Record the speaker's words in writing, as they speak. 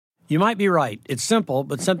You might be right. It's simple,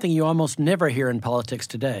 but something you almost never hear in politics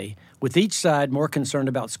today, with each side more concerned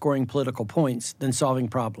about scoring political points than solving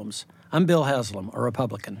problems. I'm Bill Haslam, a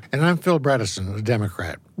Republican. And I'm Phil Bredesen, a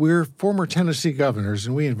Democrat. We're former Tennessee governors,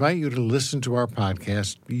 and we invite you to listen to our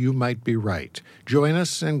podcast, You Might Be Right. Join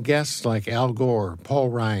us and guests like Al Gore, Paul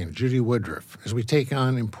Ryan, Judy Woodruff, as we take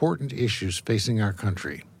on important issues facing our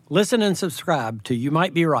country. Listen and subscribe to You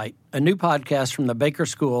Might Be Right, a new podcast from the Baker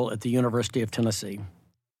School at the University of Tennessee.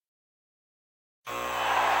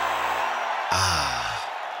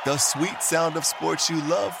 The sweet sound of sports you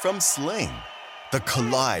love from Sling. The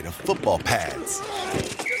collide of football pads.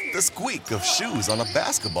 The squeak of shoes on a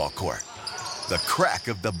basketball court. The crack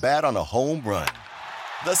of the bat on a home run.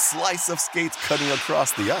 The slice of skates cutting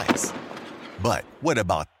across the ice. But what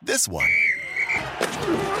about this one?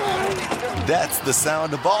 That's the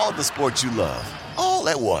sound of all the sports you love, all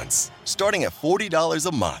at once. Starting at $40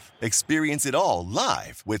 a month. Experience it all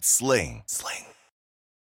live with Sling.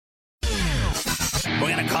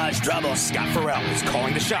 We're going to cause trouble. Scott Farrell is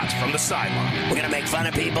calling the shots from the sideline. We're going to make fun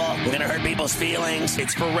of people. We're going to hurt people's feelings.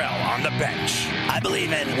 It's Farrell on the bench. I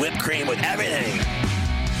believe in whipped cream with everything.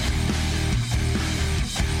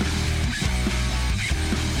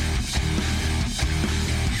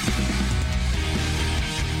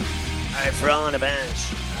 All right, Farrell on the bench.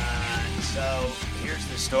 So here's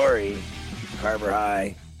the story, Carver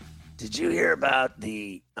High. Did you hear about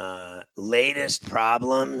the latest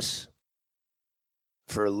problems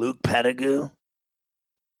for Luke Pettigrew?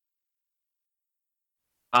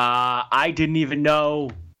 I didn't even know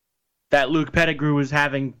that Luke Pettigrew was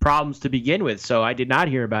having problems to begin with, so I did not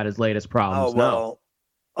hear about his latest problems.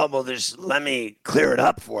 Let me clear it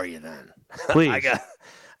up for you then. Please.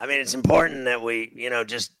 It's important that we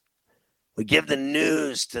give the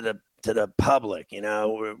news to the public.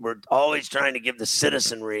 We're always trying to give the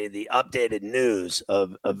citizenry the updated news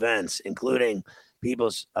of events, including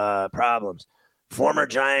people's problems. Former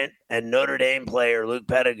Giant and Notre Dame player Luke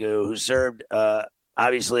Pettigrew, who served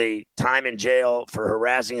obviously time in jail for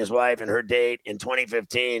harassing his wife and her date in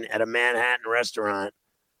 2015 at a Manhattan restaurant,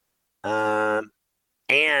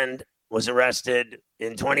 and was arrested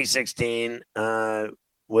in 2016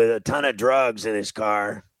 with a ton of drugs in his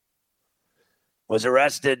car, was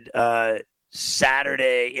arrested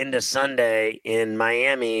Saturday into Sunday in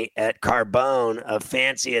Miami at Carbone, a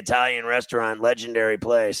fancy Italian restaurant, legendary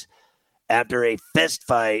place, after a fist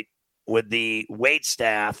fight with the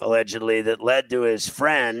waitstaff, allegedly, that led to his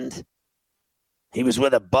friend. He was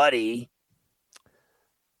with a buddy,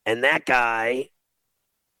 and that guy,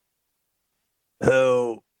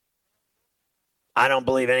 who I don't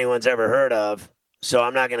believe anyone's ever heard of, so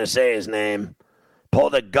I'm not going to say his name,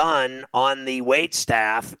 pulled a gun on the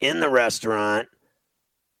waitstaff in the restaurant.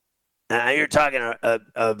 Now, you're talking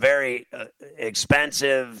a very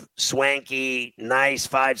expensive, swanky, nice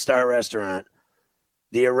 5-star restaurant.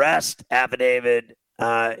 The arrest affidavit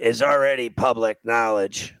is already public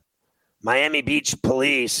knowledge. Miami Beach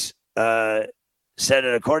police said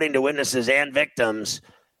that according to witnesses and victims,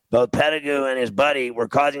 both Pettigrew and his buddy were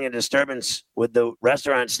causing a disturbance with the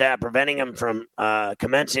restaurant staff, preventing them from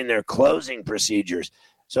commencing their closing procedures.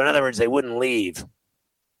 So in other words, they wouldn't leave.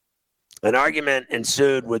 An argument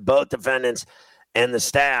ensued with both defendants and the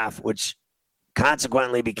staff, which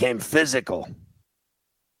consequently became physical.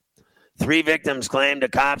 3 victims claimed to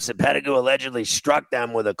cops that Pettigrew allegedly struck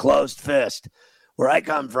them with a closed fist. Where I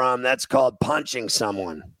come from, that's called punching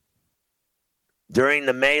someone. During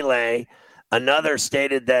the melee, another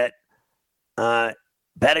stated that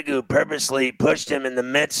Pettigrew purposely pushed him in the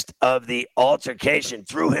midst of the altercation,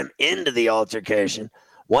 threw him into the altercation.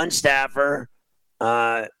 One staffer,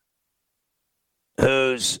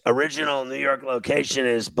 whose original New York location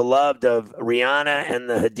is beloved of Rihanna and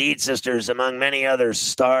the Hadid sisters, among many other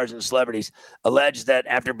stars and celebrities, alleged that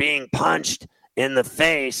after being punched in the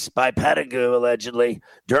face by Pettigrew, allegedly,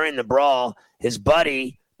 during the brawl, his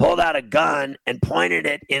buddy pulled out a gun and pointed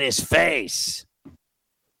it in his face.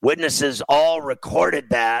 Witnesses all recorded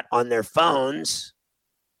that on their phones.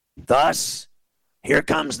 Thus, here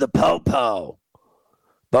comes the po-po.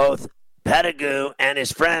 Both Pettigrew and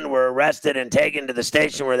his friend were arrested and taken to the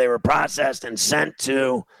station where they were processed and sent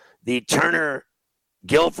to the Turner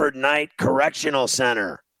Guilford Knight Correctional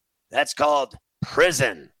Center. That's called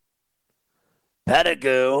prison.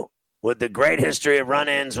 Pettigrew, with the great history of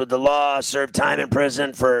run-ins with the law, served time in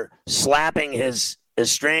prison for slapping his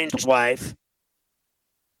estranged wife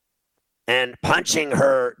and punching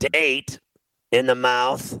her date in the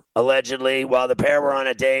mouth, allegedly, while the pair were on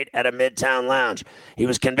a date at a Midtown lounge. He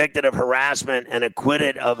was convicted of harassment and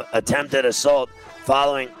acquitted of attempted assault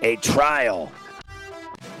following a trial.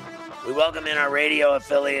 We welcome in our radio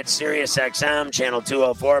affiliates, Sirius XM, Channel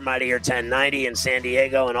 204, Mighty Ear 1090 in San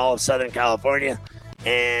Diego and all of Southern California.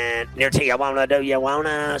 And near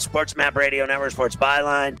Tijuana, Sports Map Radio Network, Sports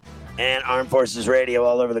Byline, and Armed Forces Radio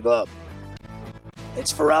all over the globe.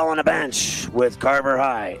 It's Pharrell on the bench with Carver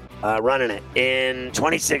High running it. In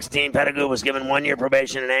 2016, Pettigrew was given 1-year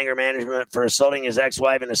probation and anger management for assaulting his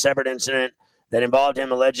ex-wife in a separate incident that involved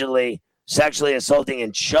him allegedly sexually assaulting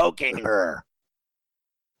and choking her.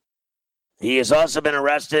 He has also been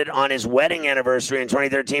arrested on his wedding anniversary in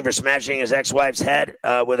 2013 for smashing his ex-wife's head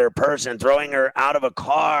with her purse and throwing her out of a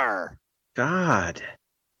car. God.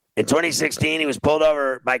 In 2016, he was pulled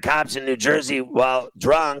over by cops in New Jersey while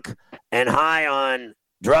drunk and high on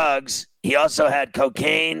drugs. He also had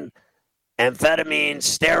cocaine, amphetamine,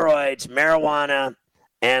 steroids, marijuana,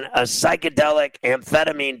 and a psychedelic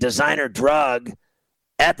amphetamine designer drug,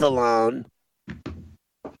 ethylone,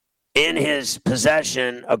 in his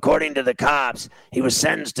possession. According to the cops, he was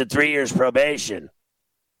sentenced to 3 years probation.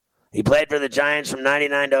 He played for the Giants from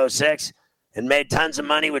 99 to 06 and made tons of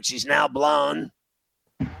money, which he's now blown,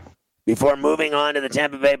 before moving on to the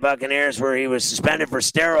Tampa Bay Buccaneers, where he was suspended for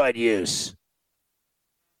steroid use.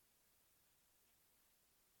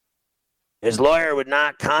 His lawyer would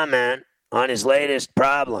not comment on his latest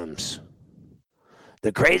problems.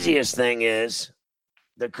 The craziest thing is,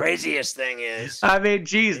 I mean,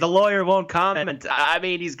 geez, the lawyer won't comment. I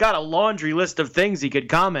mean, he's got a laundry list of things he could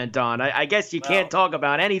comment on. I guess you can't talk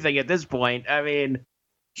about anything at this point. I mean,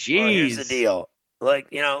 geez. Well, here's the deal.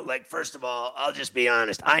 First of all, I'll just be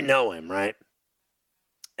honest. I know him, right?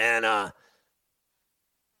 And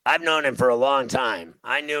I've known him for a long time.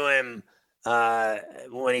 I knew him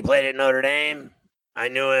when he played at Notre Dame. I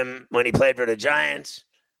knew him when he played for the Giants.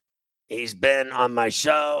 He's been on my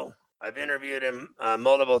show. I've interviewed him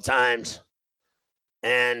multiple times.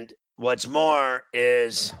 And what's more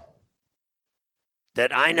is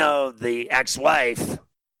that I know the ex-wife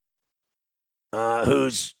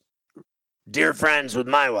who's dear friends with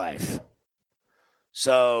my wife.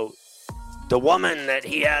 So the woman that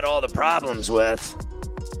he had all the problems with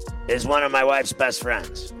is one of my wife's best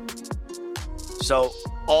friends. So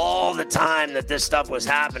all the time that this stuff was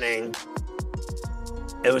happening,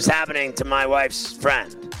 it was happening to my wife's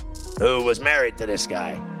friend, who was married to this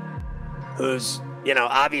guy, who's,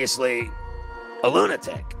 obviously a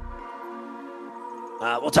lunatic.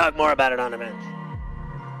 We'll talk more about it on the bench.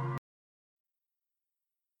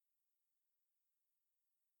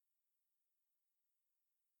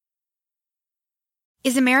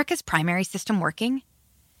 Is America's primary system working?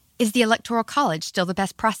 Is the Electoral College still the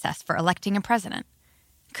best process for electing a president?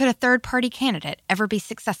 Could a third-party candidate ever be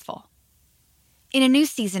successful? In a new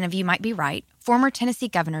season of You Might Be Right, former Tennessee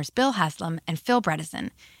governors Bill Haslam and Phil Bredesen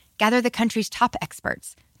gather the country's top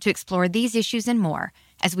experts to explore these issues and more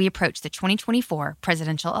as we approach the 2024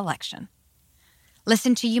 presidential election.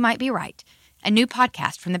 Listen to You Might Be Right, a new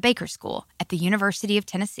podcast from the Baker School at the University of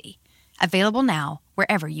Tennessee, available now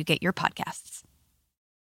wherever you get your podcasts.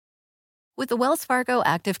 With the Wells Fargo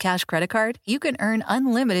Active Cash Credit Card, you can earn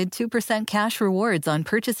unlimited 2% cash rewards on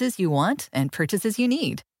purchases you want and purchases you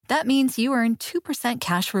need. That means you earn 2%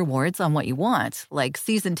 cash rewards on what you want, like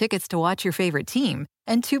season tickets to watch your favorite team,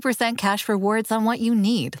 and 2% cash rewards on what you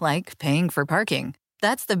need, like paying for parking.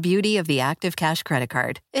 That's the beauty of the Active Cash Credit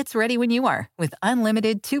Card. It's ready when you are, with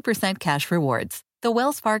unlimited 2% cash rewards. The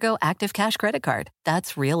Wells Fargo Active Cash Credit Card.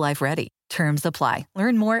 That's real life ready. Terms apply.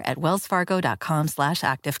 Learn more at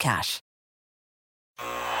wellsfargo.com/activecash.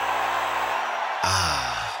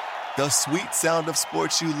 The sweet sound of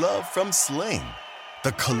sports you love from Sling.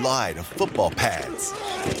 The collide of football pads.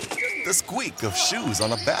 The squeak of shoes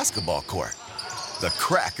on a basketball court. The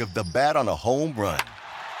crack of the bat on a home run.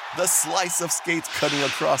 The slice of skates cutting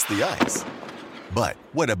across the ice. But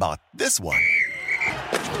what about this one?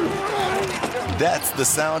 That's the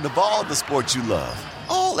sound of all the sports you love,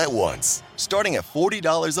 all at once. Starting at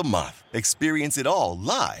 $40 a month. Experience it all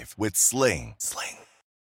live with Sling.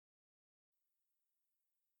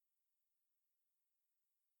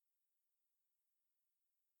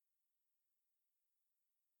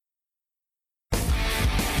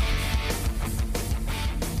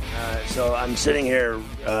 So I'm sitting here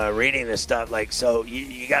reading this stuff. So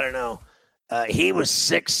you got to know, he was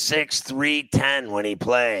 6'6", 310 when he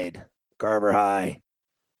played Carver High.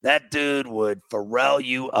 That dude would Pharrell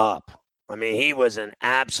you up. I mean, he was an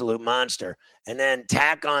absolute monster. And then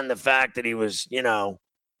tack on the fact that he was,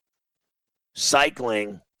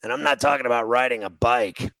 cycling. And I'm not talking about riding a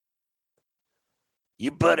bike.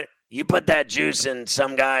 You put that juice in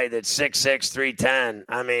some guy that's 6'6", 310.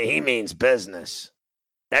 I mean, he means business.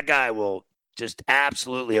 That guy will just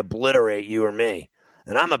absolutely obliterate you or me.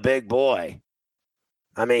 and I'm a big boy.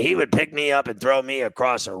 I mean, he would pick me up and throw me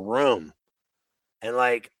across a room. And,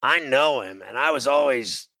 like, I know him, and I was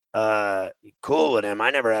always cool with him. I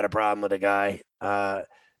never had a problem with the guy.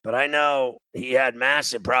 But I know he had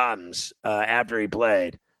massive problems after he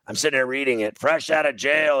played. I'm sitting there reading it. Fresh out of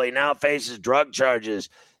jail, he now faces drug charges.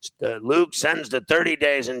 Luke sentenced to 30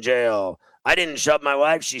 days in jail. I didn't shove my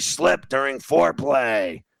wife. She slipped during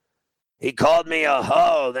foreplay. He called me a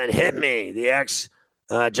hoe, then hit me, the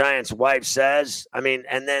ex-Giants wife says. I mean,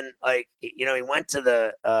 and then, like, you know, he went to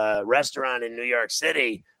the restaurant in New York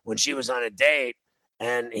City when she was on a date,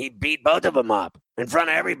 and he beat both of them up in front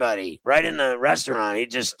of everybody right in the restaurant. He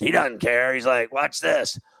doesn't care. He's like, watch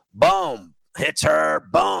this. Boom. Hits her.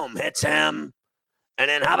 Boom. Hits him. And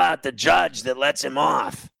then how about the judge that lets him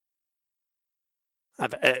off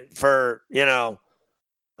for,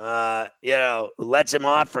 lets him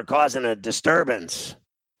off for causing a disturbance.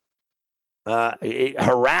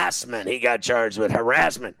 Harassment. He got charged with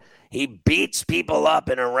harassment. He beats people up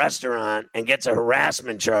in a restaurant and gets a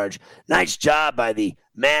harassment charge. Nice job by the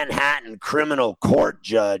Manhattan criminal court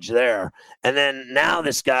judge there. And then now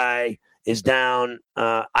this guy is down.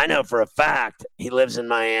 I know for a fact he lives in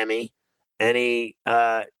Miami, and he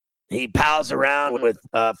pals around with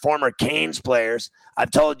former Canes players.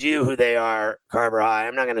 I've told you who they are, Carver High.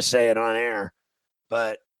 I'm not going to say it on air,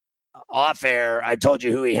 but off air, I told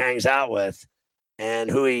you who he hangs out with and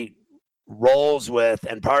who he rolls with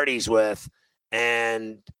and parties with.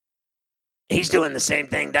 And he's doing the same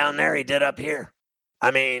thing down there he did up here.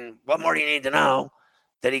 I mean, what more do you need to know?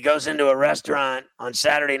 That he goes into a restaurant on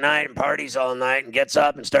Saturday night and parties all night and gets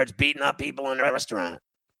up and starts beating up people in the restaurant.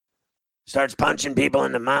 Starts punching people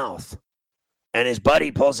in the mouth. And his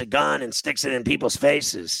buddy pulls a gun and sticks it in people's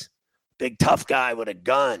faces. Big tough guy with a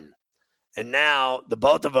gun. And now the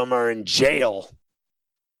both of them are in jail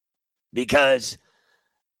because,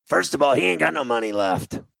 first of all, he ain't got no money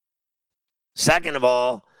left. Second of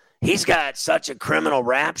all, he's got such a criminal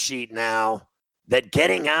rap sheet now that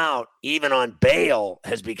getting out, even on bail,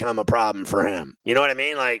 has become a problem for him. You know what I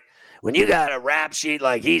mean? Like, when you got a rap sheet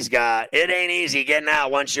like he's got, it ain't easy getting out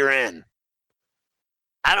once you're in.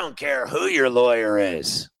 I don't care who your lawyer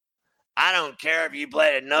is. I don't care if you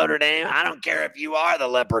played at Notre Dame. I don't care if you are the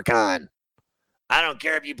leprechaun. I don't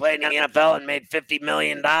care if you played in the NFL and made $50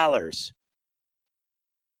 million.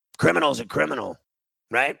 Criminal's a criminal,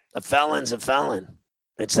 right? A felon's a felon.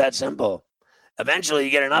 It's that simple. Eventually,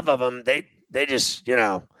 you get enough of them, they just,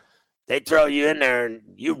 they throw you in there and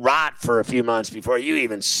you rot for a few months before you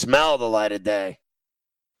even smell the light of day.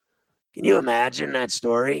 Can you imagine that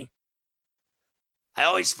story? I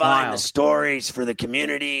always find the stories for the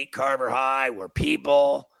community, Carver High, where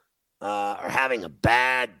people are having a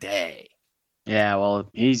bad day. Yeah, well,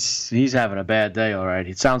 he's having a bad day, all right.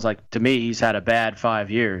 It sounds like, to me, he's had a bad 5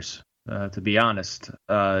 years, to be honest.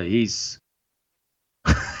 It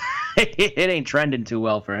ain't trending too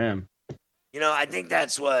well for him. I think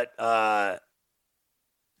that's what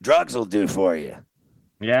drugs will do for you.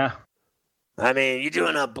 Yeah. I mean, you do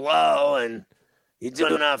enough blow, and you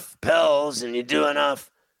do enough pills, and you do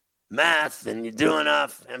enough meth, and you do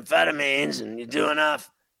enough amphetamines, and you do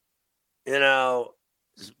enough,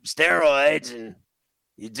 steroids, and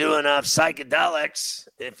you do enough psychedelics.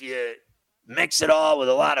 If you mix it all with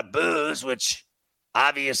a lot of booze, which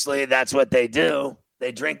obviously that's what they do.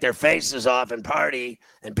 They drink their faces off and party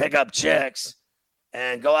and pick up chicks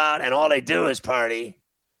and go out, and all they do is party.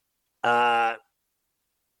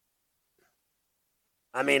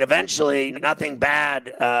 Eventually nothing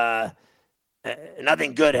bad,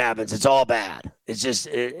 nothing good happens. It's all bad. It's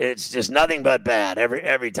just nothing but bad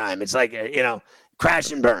every time. It's like,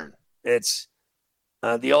 crash and burn. It's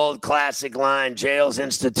the old classic line, jails,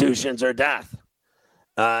 institutions, or death.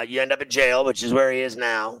 You end up in jail, which is where he is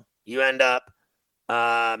now. You end up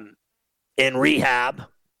in rehab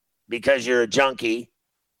because you're a junkie,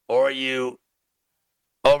 or you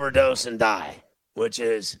overdose and die, which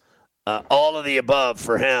is all of the above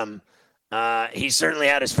for him. He certainly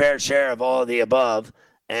had his fair share of all of the above.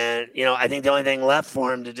 And, I think the only thing left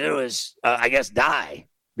for him to do is, die,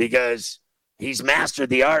 because he's mastered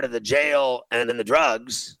the art of the jail and then the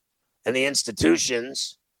drugs and the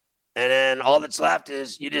institutions. And then all that's left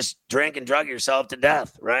is you just drink and drug yourself to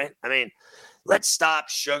death, right? I mean, let's stop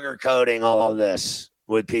sugarcoating all of this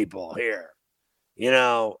with people here.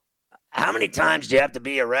 How many times do you have to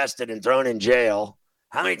be arrested and thrown in jail?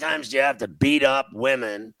 How many times do you have to beat up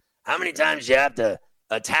women? How many times do you have to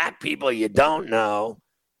attack people you don't know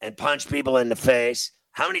and punch people in the face?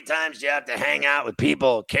 How many times do you have to hang out with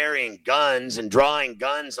people carrying guns and drawing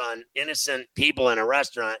guns on innocent people in a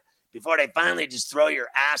restaurant before they finally just throw your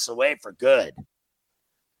ass away for good?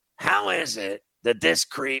 How is it that this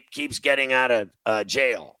creep keeps getting out of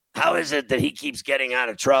jail? How is it that he keeps getting out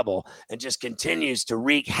of trouble and just continues to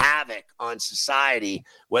wreak havoc on society,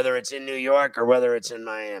 whether it's in New York or whether it's in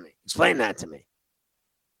Miami? Explain that to me.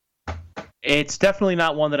 It's definitely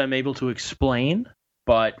not one that I'm able to explain,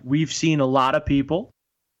 but we've seen a lot of people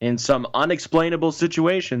in some unexplainable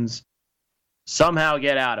situations somehow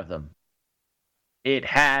get out of them. It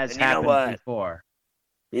has happened before.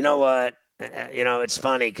 You know what? It's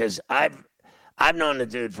funny because I've known the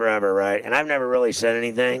dude forever, right? And I've never really said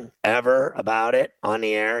anything ever about it on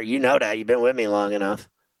the air. You know that. You've been with me long enough.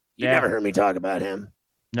 You never heard me talk about him.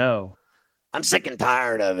 No. I'm sick and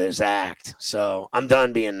tired of his act, so I'm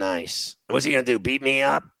done being nice. What's he going to do, beat me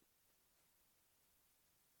up?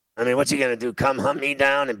 I mean, what's he going to do, come hunt me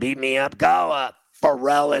down and beat me up? Go up,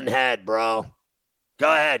 Pharrell in head, bro.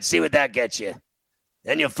 Go ahead, see what that gets you.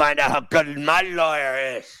 Then you'll find out how good my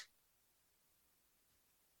lawyer is.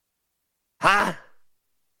 Huh?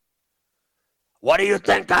 What do you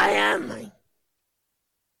think I am?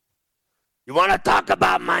 You want to talk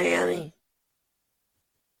about Miami?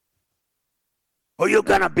 Who you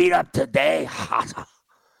going to beat up today?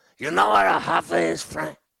 You know what a huffa is,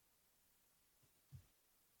 Frank?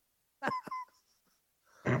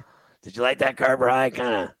 Did you like that, Carver? I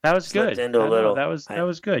kind of that was good. Into a little. That was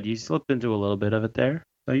good. You slipped into a little bit of it there.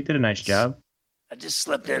 So you did a nice job. I just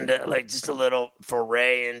slipped into just a little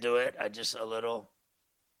foray into it. Just a little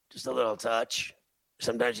touch.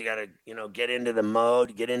 Sometimes you gotta get into the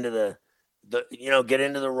mode, get into the get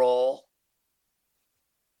into the role.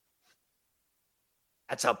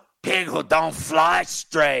 That's a pig who don't fly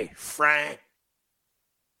straight, Frank.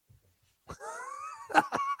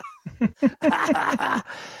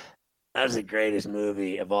 That was the greatest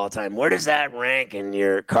movie of all time. Where does that rank in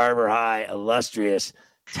your Carver High illustrious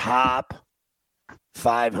top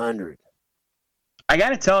 500? I got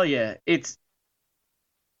to tell you, it's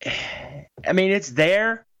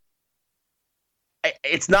there.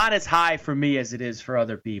 It's not as high for me as it is for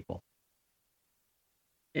other people.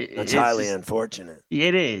 It's highly unfortunate.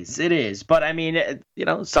 It is. But I mean,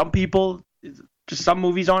 some people, just some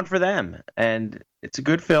movies aren't for them. And it's a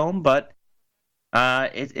good film, but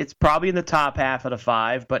it's probably in the top half of the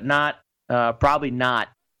 5, but not probably not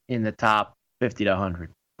in the top 50 to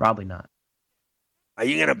 100. Probably not. Are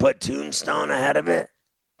you going to put Tombstone ahead of it?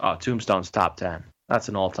 Oh, Tombstone's top 10. That's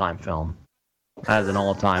an all-time film. That's an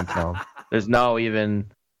all-time film. There's no even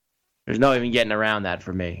getting around that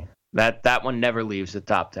for me. That one never leaves the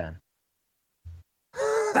top 10.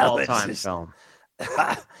 All-time film.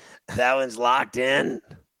 That one's locked in?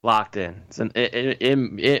 Locked in.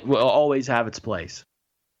 It will always have its place.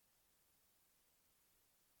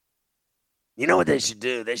 You know what they should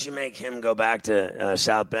do? They should make him go back to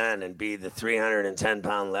South Bend and be the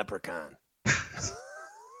 310-pound leprechaun.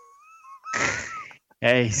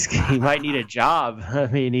 Hey, he might need a job. I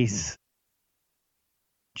mean,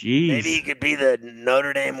 Jeez. Maybe he could be the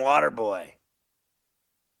Notre Dame water boy.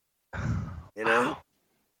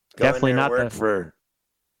 Definitely not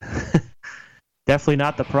Definitely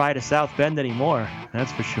not the pride of South Bend anymore.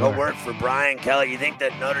 That's for sure. Go work for Brian Kelly. You think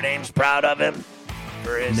that Notre Dame's proud of him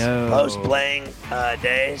for his post-playing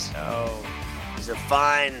days? No. He's a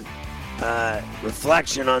fine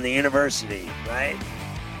reflection on the university, right?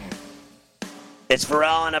 It's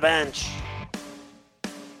Pharrell on a bench.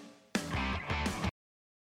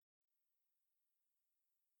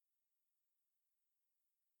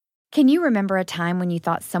 Can you remember a time when you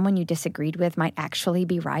thought someone you disagreed with might actually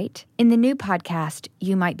be right? In the new podcast,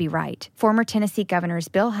 You Might Be Right, former Tennessee Governors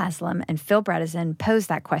Bill Haslam and Phil Bredesen pose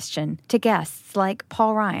that question to guests like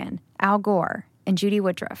Paul Ryan, Al Gore, and Judy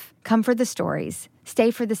Woodruff. Come for the stories, stay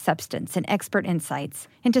for the substance and expert insights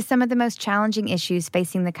into some of the most challenging issues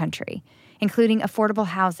facing the country, including affordable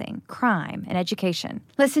housing, crime, and education.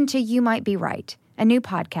 Listen to You Might Be Right, a new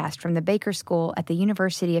podcast from the Baker School at the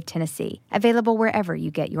University of Tennessee, available wherever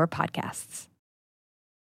you get your podcasts.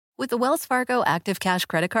 With the Wells Fargo Active Cash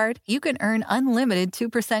Credit Card, you can earn unlimited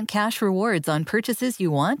 2% cash rewards on purchases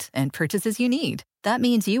you want and purchases you need. That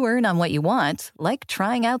means you earn on what you want, like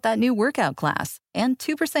trying out that new workout class, and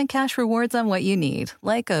 2% cash rewards on what you need,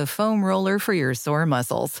 like a foam roller for your sore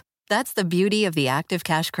muscles. That's the beauty of the Active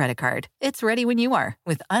Cash Credit Card. It's ready when you are,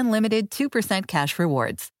 with unlimited 2% cash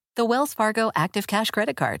rewards. The Wells Fargo Active Cash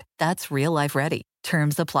Credit Card. That's real life ready.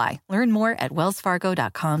 Terms apply. Learn more at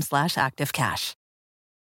wellsfargo.com/activecash.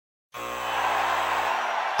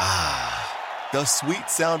 The sweet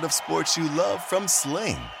sound of sports you love from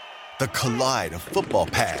Sling. The collide of football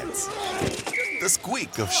pads. The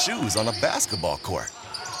squeak of shoes on a basketball court.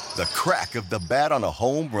 The crack of the bat on a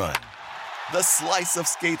home run. The slice of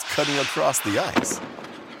skates cutting across the ice.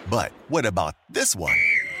 But what about this one?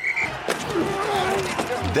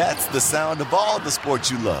 That's the sound of all the sports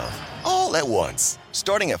you love, all at once.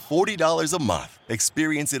 Starting at $40 a month,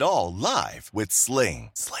 experience it all live with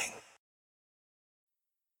Sling.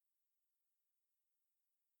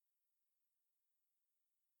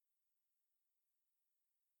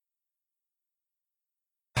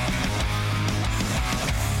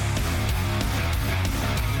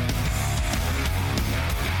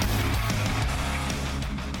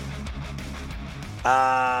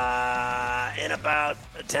 In about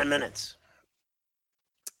 10 minutes.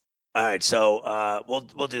 All right, so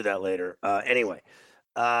we'll do that later. Anyway,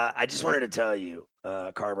 I just wanted to tell you,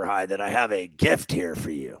 Carver High, that I have a gift here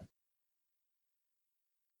for you.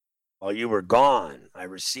 While you were gone, I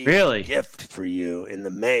received a gift for you in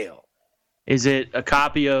the mail. Is it a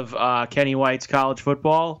copy of Kenny White's college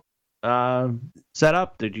football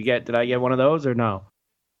setup? Did I get one of those or no?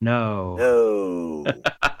 No.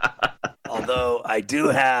 Although I do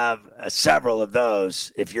have several of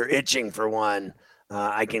those. If you're itching for one,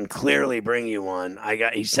 I can clearly bring you one.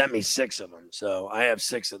 He sent me 6 of them, so I have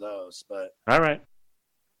 6 of those. But all right,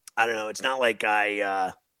 I don't know. It's not like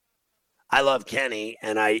I love Kenny,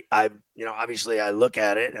 and I obviously I look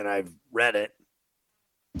at it and I've read it.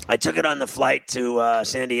 I took it on the flight to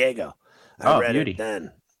San Diego. I read it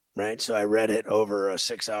then, right? So I read it over a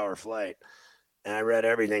 6-hour flight. And I read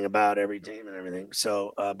everything about every team and everything.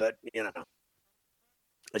 So, but,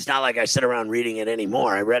 it's not like I sit around reading it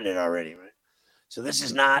anymore. I read it already, right? So this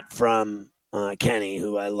is not from Kenny,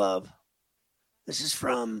 who I love. This is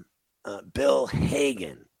from Bill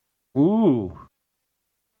Hagan. Ooh.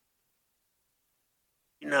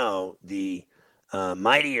 The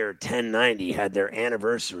Mightier 1090 had their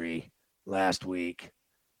anniversary last week,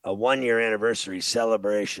 a 1-year anniversary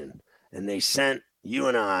celebration. And they sent you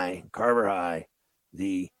and I, Carver High,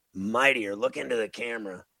 the Mightier. Look into the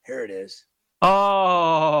camera. Here it is.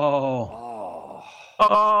 Oh.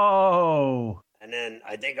 And then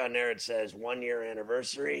I think on there it says 1-year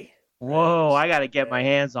anniversary. Whoa, I got to get my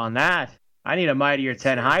hands on that. I need a Mightier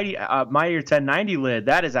 1090 lid.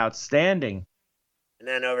 That is outstanding. And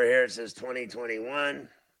then over here it says 2021.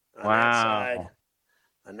 Wow.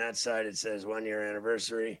 On that side it says 1-year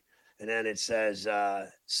anniversary. And then it says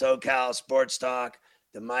SoCal Sports Talk,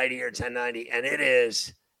 the Mightier 1090, and it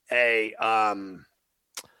is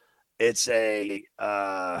it's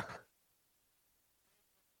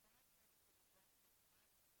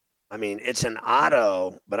an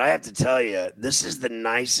auto, but I have to tell you, this is the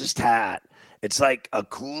nicest hat. It's like a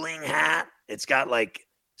cooling hat. It's got like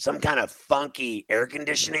some kind of funky air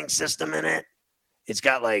conditioning system in it. It's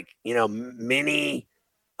got like, mini,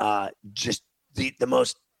 just the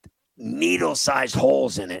most needle-sized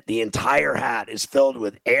holes in it. The entire hat is filled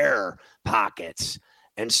with air pockets.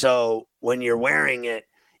 And so when you're wearing it,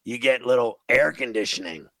 you get little air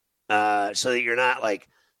conditioning so that you're not like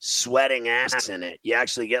sweating ass in it. You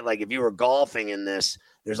actually get like, if you were golfing in this,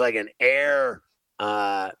 there's like an air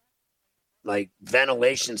like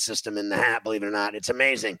ventilation system in the hat, believe it or not. It's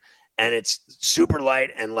amazing. And it's super light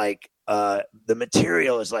and like the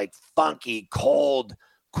material is like funky, cold,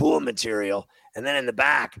 cool material. And then in the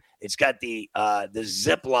back, it's got the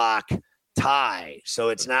Ziploc tie. So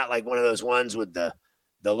it's not like one of those ones with the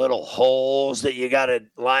little holes that you got to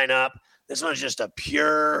line up. This one's just a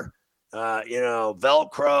pure,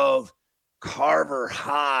 Velcro Carver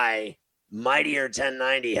High Mightier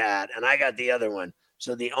 1090 hat. And I got the other one.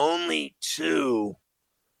 So the only 2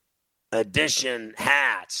 edition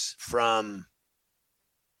hats from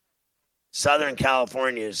Southern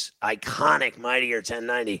California's iconic Mightier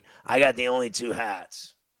 1090. I got the only 2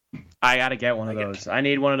 hats. I got to get one of those. I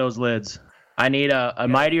need one of those lids. I need a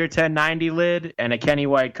Mightier 1090 lid and a Kenny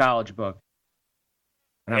White college book.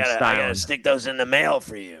 And I got to stick those in the mail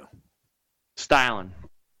for you. Styling.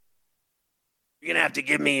 You're going to have to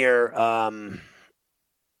give me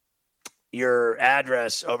your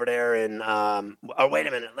address over there in wait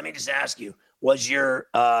a minute. Let me just ask you. Was your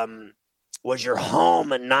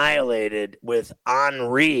home annihilated with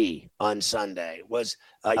Henri on Sunday? Was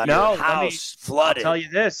your house flooded? I'll tell you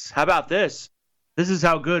this. How about this? This is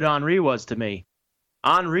how good Henri was to me.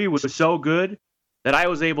 Henri was so good that I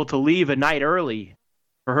was able to leave a night early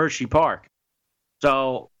for Hershey Park.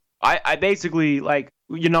 So I basically,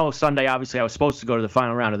 Sunday, obviously, I was supposed to go to the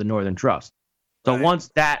final round of the Northern Trust. So right.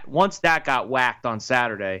 once that got whacked on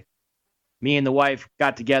Saturday, me and the wife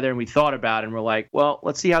got together and we thought about it and we're like, well,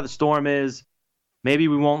 let's see how the storm is. Maybe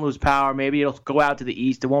we won't lose power. Maybe it'll go out to the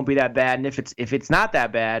east. It won't be that bad. And if it's not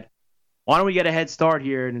that bad, why don't we get a head start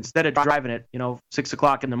here? And instead of driving it, 6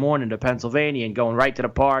 o'clock in the morning to Pennsylvania and going right to the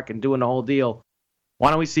park and doing the whole deal,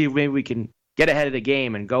 why don't we see if maybe we can get ahead of the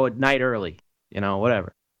game and go at night early,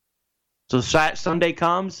 whatever. So Sunday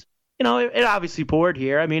comes, it obviously poured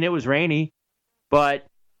here. I mean, it was rainy, but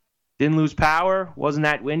didn't lose power. Wasn't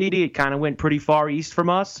that windy. It kind of went pretty far east from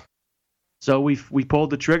us. So we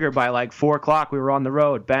pulled the trigger by like 4 o'clock. We were on the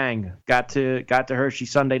road. Bang. Got to Hershey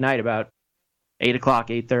Sunday night about 8 o'clock,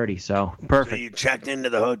 8:30. So perfect. So you checked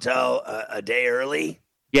into the hotel a day early?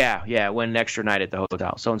 Yeah. Went an extra night at the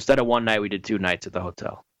hotel. So instead of one night, we did 2 nights at the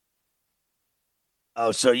hotel.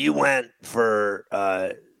 Oh, so you went for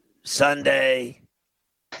Sunday,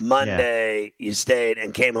 Monday, you stayed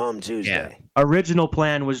and came home Tuesday. Yeah. Original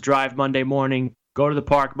plan was drive Monday morning, go to the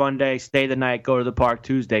park Monday, stay the night, go to the park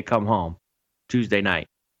Tuesday, come home Tuesday night.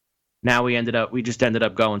 Now we just ended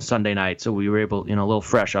up going Sunday night, so we were able, a little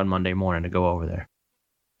fresh on Monday morning to go over there.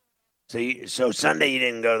 So Sunday you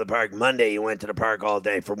didn't go to the park. Monday you went to the park all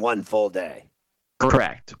day for one full day.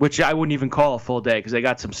 Correct, which I wouldn't even call a full day because they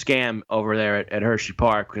got some scam over there at Hershey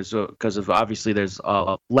Park because of obviously there's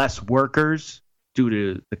less workers due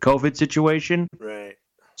to the COVID situation. Right.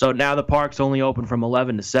 So now the park's only open from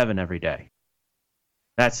 11 to 7 every day.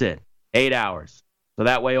 That's it, 8 hours. So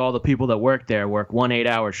that way all the people that work there work 1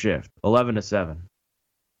 8-hour shift, 11 to 7.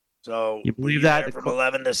 So you believe that? From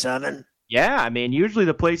 11 to 7? Yeah, I mean, usually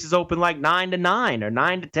the place is open like 9 to 9 or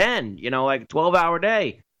 9 to 10, like a 12-hour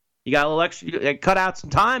day. You got a little extra. They cut out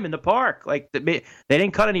some time in the park. Like they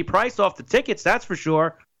didn't cut any price off the tickets, that's for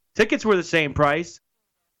sure. Tickets were the same price,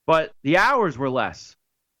 but the hours were less.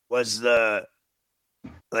 Was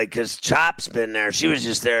because Chop's been there. She was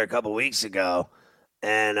just there a couple weeks ago,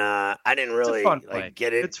 and I didn't really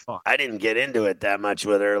get it. It's fun. I didn't get into it that much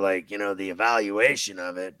with her, the evaluation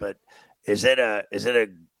of it. But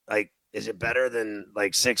is it better than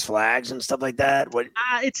like Six Flags and stuff like that? What?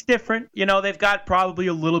 It's different. They've got probably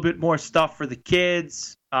a little bit more stuff for the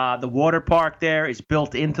kids. The water park there is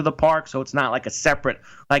built into the park, so it's not like a separate,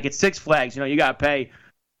 like it's Six Flags. You got to pay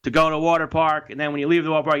to go to water park, and then when you leave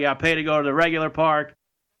the water park, you got to pay to go to the regular park.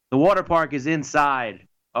 The water park is inside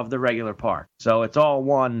of the regular park, so it's all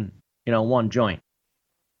one joint.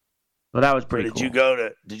 So that was pretty cool.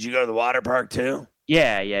 Did you go to the water park too?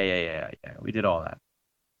 Yeah. We did all that.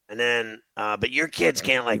 And then, but your kids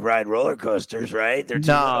can't ride roller coasters, right? They're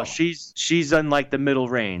too no, little. she's in the middle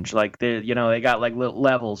range. They got little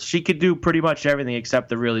levels. She could do pretty much everything except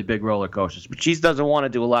the really big roller coasters. But she doesn't want to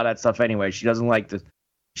do a lot of that stuff anyway. She doesn't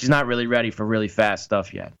she's not really ready for really fast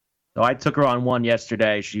stuff yet. So I took her on one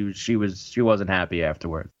yesterday. She wasn't happy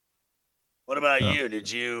afterwards. What about you?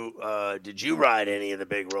 Did you ride any of the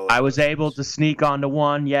big roller coasters? I was able to sneak onto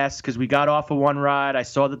one, yes, because we got off of one ride. I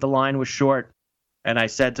saw that the line was short. And I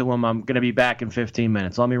said to him, I'm going to be back in 15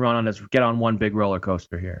 minutes. Let me get on one big roller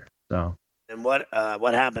coaster here. So. And what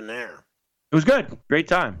happened there? It was good. Great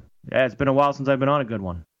time. Yeah, it's been a while since I've been on a good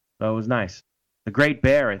one. So it was nice. The Great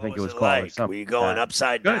Bear, I think it was called. Or something. Were you going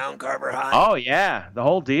upside down, Carver High? Oh, yeah. The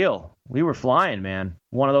whole deal. We were flying, man.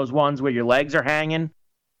 One of those ones where your legs are hanging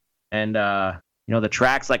and, the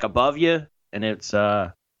track's above you. And it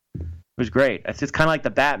was great. It's kind of like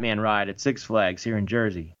the Batman ride at Six Flags here in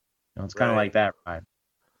Jersey. It's kind of like that ride.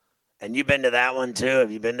 And you've been to that one too? Have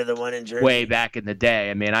you been to the one in Jersey? Way back in the day.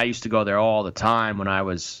 I mean, I used to go there all the time when I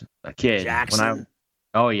was a kid. Jackson?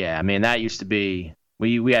 Oh, yeah. I mean, that used to be –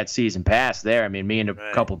 we had season pass there. I mean, me and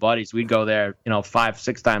a couple buddies, we'd go there,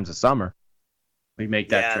 5-6 times a summer. We'd make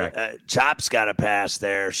that trek. Chop's got a pass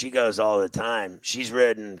there. She goes all the time. She's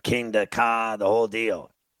ridden King to Ka, the whole deal.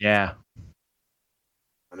 Yeah.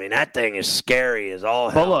 I mean, that thing is scary as all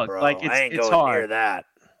hell, look, bro. I ain't going hard. Near that.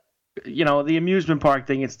 The amusement park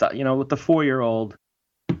thing, it's with the 4-year-old,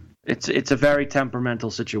 it's a very temperamental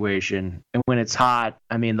situation. And when it's hot,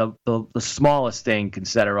 I mean, the smallest thing can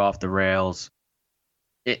set her off the rails.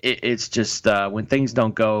 It's just when things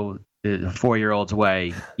don't go the 4-year-old's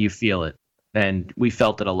way, you feel it. And we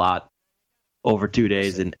felt it a lot over 2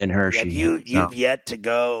 days in Hershey. You've yet to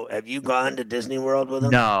go. Have you gone to Disney World with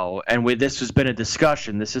them? No. And this has been a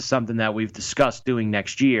discussion. This is something that we've discussed doing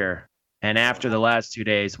next year. And after the last 2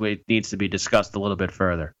 days, it needs to be discussed a little bit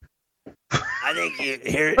further. I think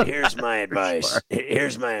here's my advice. Sure.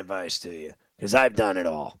 Here's my advice to you, because I've done it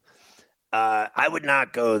all. I would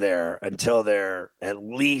not go there until they're at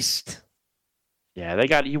least. Yeah,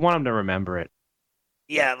 you want them to remember it.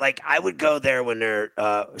 Yeah, I would go there when they're.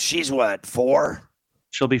 She's what, 4?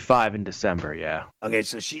 She'll be 5 in December. Yeah. Okay,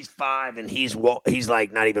 so she's 5 and he's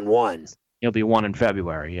not even 1. He'll be 1 in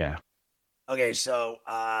February. Yeah. Okay, so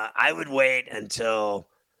I would wait until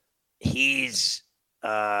he's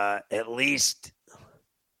at least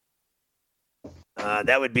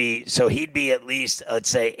That would be so he'd be at least, let's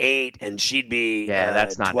say, 8, and she'd be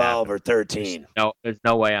that's not 12 or 13. There's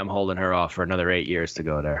no way I'm holding her off for another 8 years to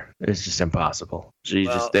go there. It's just impossible.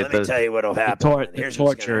 Let me tell you what'll happen.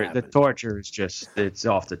 The torture is it's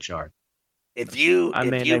off the chart. They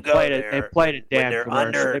played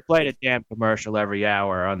a damn commercial every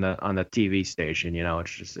hour on the TV station.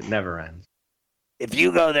 It never ends. If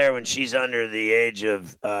you go there when she's under the age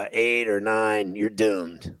of 8 or 9, you're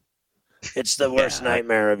doomed. It's the worst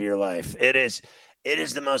nightmare of your life. It is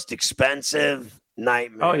the most expensive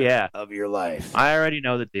nightmare of your life. I already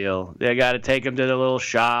know the deal. They got to take him to the little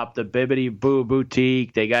shop, the Bibbidi Boo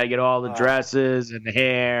Boutique. They got to get all the dresses and the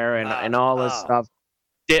hair and all this stuff.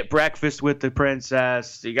 Get breakfast with the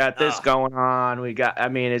princess. You got this going on.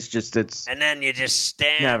 It's and then you just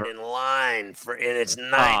stand in line and it's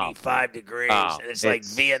 95 degrees, and it's like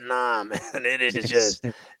Vietnam, and it is just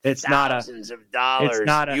thousands of dollars.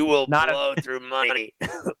 You will blow through money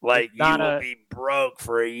like you will be broke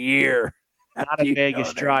for a year. Not a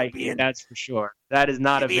Vegas dry, that's for sure. That is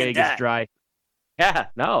not a Vegas dry. Yeah,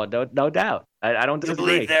 no doubt. I don't disagree.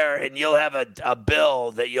 You'll leave there and you'll have a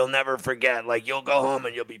bill that you'll never forget. Like you'll go home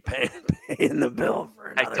and you'll be paying the bill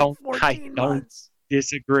for another 14 months.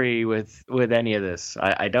 Disagree with any of this.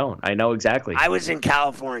 I don't. I know exactly. I was in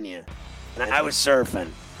California and I was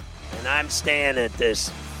surfing, and I'm staying at this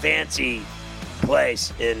fancy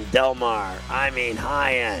place in Del Mar. I mean,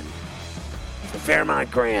 high end. The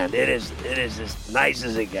Fairmont Grand. It is as nice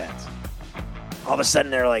as it gets. All of a sudden,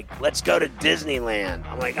 they're like, let's go to Disneyland.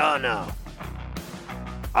 I'm like, oh, no.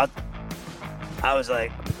 I was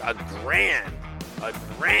like, a grand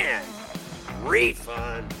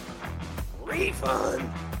refund.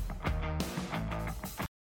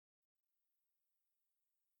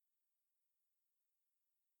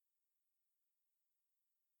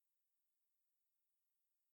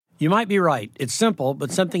 You might be right. It's simple,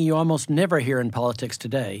 but something you almost never hear in politics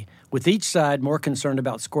today, with each side more concerned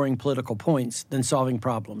about scoring political points than solving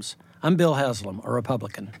problems. I'm Bill Haslam, a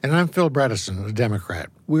Republican. And I'm Phil Bredesen, a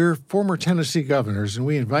Democrat. We're former Tennessee governors, and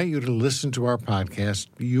we invite you to listen to our podcast,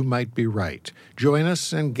 You Might Be Right. Join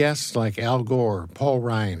us and guests like Al Gore, Paul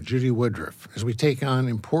Ryan, Judy Woodruff, as we take on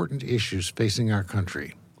important issues facing our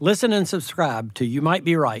country. Listen and subscribe to You Might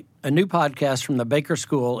Be Right, a new podcast from the Baker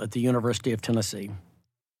School at the University of Tennessee.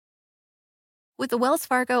 With the Wells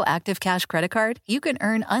Fargo Active Cash Credit Card, you can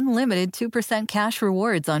earn unlimited 2% cash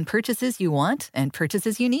rewards on purchases you want and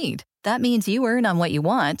purchases you need. That means you earn on what you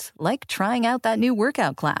want, like trying out that new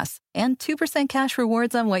workout class, and 2% cash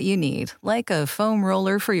rewards on what you need, like a foam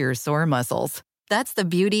roller for your sore muscles. That's the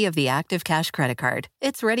beauty of the Active Cash Credit Card.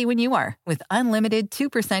 It's ready when you are, with unlimited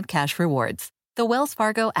 2% cash rewards. The Wells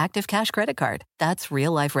Fargo Active Cash Credit Card. That's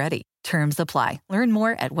real life ready. Terms apply. Learn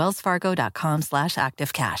more at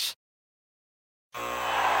wellsfargo.com/activecash.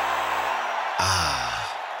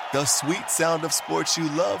 The sweet sound of sports you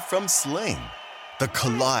love from Sling. The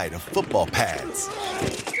collide of football pads.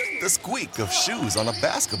 The squeak of shoes on a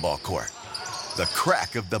basketball court. The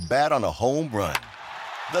crack of the bat on a home run.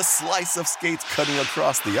 The slice of skates cutting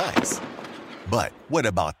across the ice. But what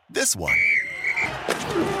about this one?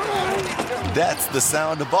 That's the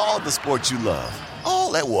sound of all the sports you love,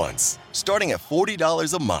 all at once. Starting at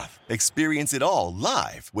 $40 a month. Experience it all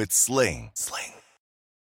live with Sling.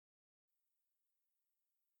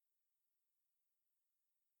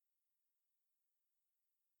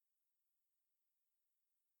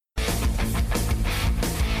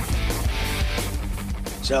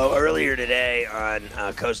 So earlier today on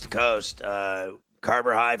Coast to Coast,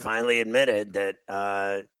 Carver High finally admitted that,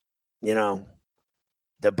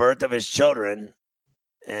 the birth of his children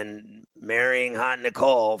and marrying Hot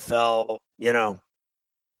Nicole fell,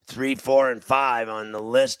 3, 4, and 5 on the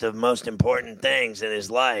list of most important things in his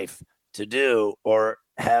life to do or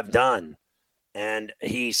have done. And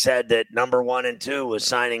he said that number 1 and 2 was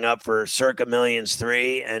signing up for Circa Millions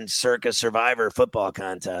 3 and Circa Survivor football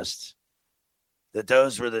contests. That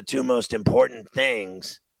those were the 2 most important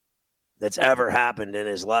things that's ever happened in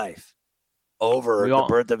his life over the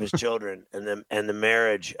birth of his children and the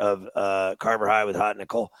marriage of Carver High with Hot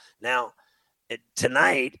Nicole. Now,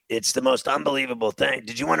 tonight, it's the most unbelievable thing.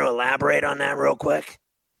 Did you want to elaborate on that real quick?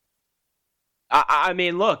 I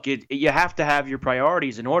mean, look, you have to have your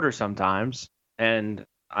priorities in order sometimes. And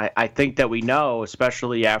I think that we know,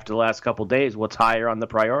 especially after the last couple of days, what's higher on the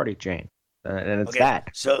priority chain. And it's that.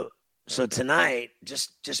 So tonight,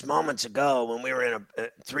 just moments ago, when we were in a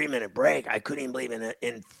 3-minute break, I couldn't even believe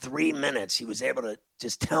in 3 minutes he was able to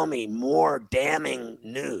just tell me more damning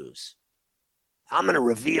news. I'm going to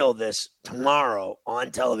reveal this tomorrow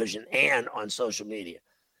on television and on social media.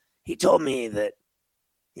 He told me that,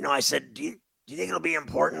 I said, do do you think it'll be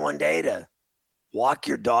important one day to walk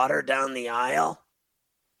your daughter down the aisle?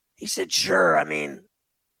 He said, sure. I mean,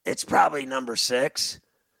 it's probably number 6,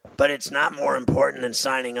 but it's not more important than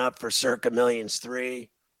signing up for Circa Millions 3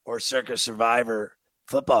 or Circa Survivor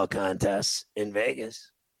football contests in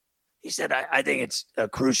Vegas. He said, I think it's a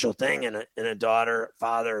crucial thing in a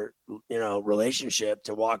daughter-father, relationship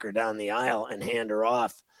to walk her down the aisle and hand her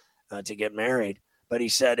off to get married. But he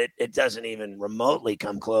said it doesn't even remotely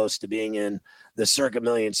come close to being in the Circa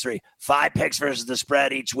Millions 3. 5 picks versus the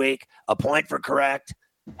spread each week, a point for correct,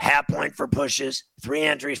 half point for pushes, 3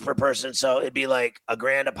 entries per person. So it'd be like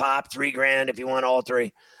 $1,000 a pop, $3,000 if you want all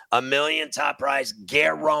 3. $1 million top prize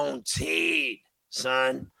guaranteed,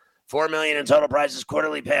 son. $4 million in total prizes,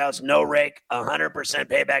 quarterly payouts, no rake, 100%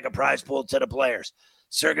 payback of prize pool to the players.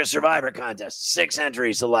 Circa Survivor contest, 6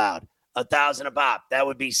 entries allowed, $1,000 a pop. That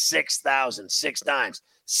would be 6,000, 6 times,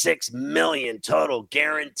 $6 million total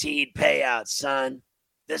guaranteed payouts, son.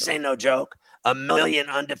 This ain't no joke. $1 million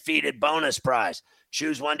undefeated bonus prize.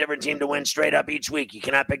 Choose one different team to win straight up each week. You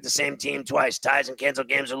cannot pick the same team twice. Ties and canceled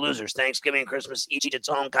games are losers. Thanksgiving and Christmas, each its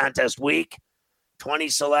own contest week. 20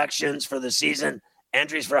 selections for the season.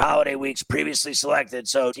 Entries for holiday weeks previously selected.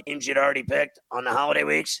 So teams you'd already picked on the holiday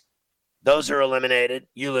weeks, those are eliminated.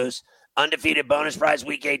 You lose. Undefeated bonus prize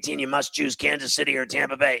week 18. You must choose Kansas City or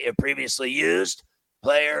Tampa Bay. If previously used,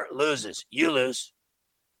 player loses. You lose.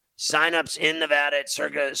 Signups in Nevada at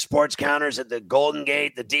Circa Sports Counters at the Golden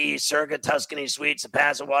Gate, the D, Circa Tuscany Suites, the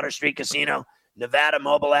Paso Water Street Casino, Nevada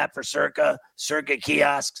mobile app for Circa, Circa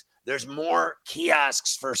kiosks. There's more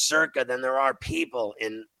kiosks for Circa than there are people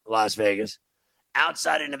in Las Vegas.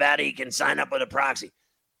 Outside of Nevada, you can sign up with a proxy.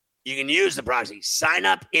 You can use the proxy. Sign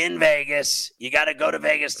up in Vegas. You got to go to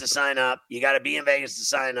Vegas to sign up. You got to be in Vegas to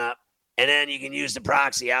sign up. And then you can use the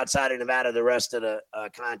proxy outside of Nevada the rest of the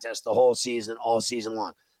contest, the whole season, all season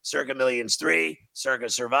long. Circa Millions 3, Circa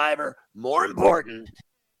Survivor, more important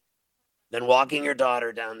than walking your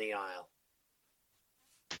daughter down the aisle.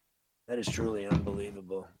 That is truly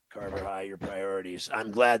unbelievable, Carver High, your priorities. I'm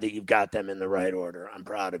glad that you've got them in the right order. I'm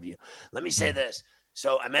proud of you. Let me say this.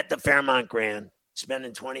 So I'm at the Fairmont Grand,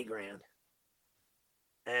 spending $20,000.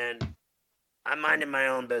 And I'm minding my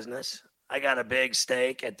own business. I got a big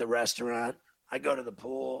steak at the restaurant. I go to the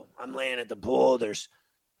pool. I'm laying at the pool. There's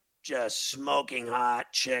just smoking hot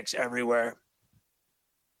chicks everywhere.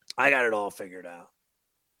 I got it all figured out.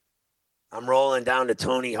 I'm rolling down to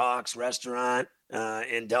Tony Hawk's restaurant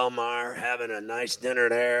in Del Mar, having a nice dinner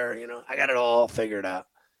there. I got it all figured out.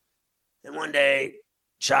 And one day,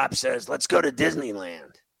 Chop says, let's go to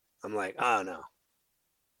Disneyland. I'm like, oh, no.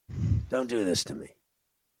 Don't do this to me.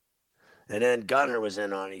 And then Gunner was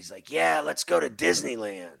in on it. He's like, yeah, let's go to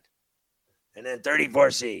Disneyland. And then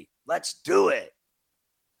 34C, let's do it.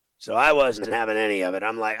 So I wasn't having any of it.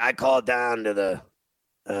 I'm like, I called down to the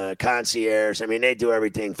concierge. I mean, they do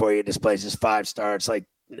everything for you. This place is 5-star.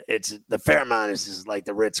 It's the Fairmont is like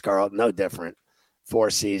the Ritz-Carlton, no different.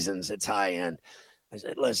 4 seasons. It's high end. I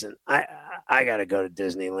said, listen, I got to go to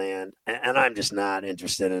Disneyland, and I'm just not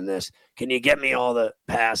interested in this. Can you get me all the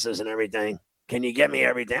passes and everything? Can you get me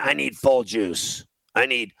everything? I need full juice.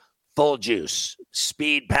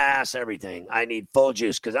 Speed pass, everything. I need full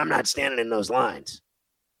juice because I'm not standing in those lines.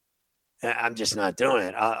 I'm just not doing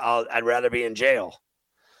it. I'd rather be in jail.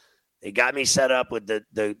 They got me set up with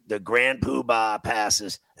the Grand Poobah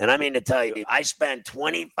passes. And I mean to tell you, I spent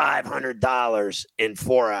 $2,500 in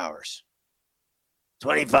 4 hours.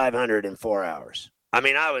 $2,500 in 4 hours. I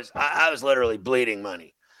mean, I was literally bleeding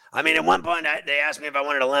money. I mean, at one point, they asked me if I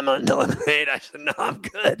wanted a lemonade. I said, no, I'm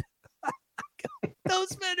good. Don't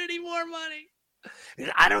spend any more money.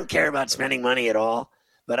 I don't care about spending money at all,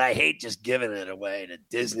 but I hate just giving it away to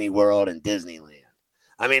Disney World and Disneyland.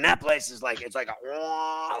 I mean, that place is like, it's like a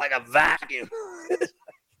vacuum. It's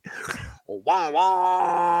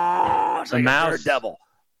like a devil.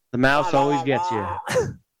 The mouse always gets you.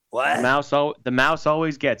 What? The mouse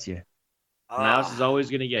always gets you. The mouse is always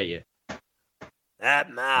going to get you.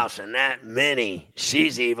 That mouse and that Minnie,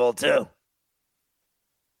 she's evil too.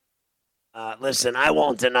 Listen, I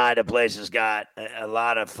won't deny the place has got a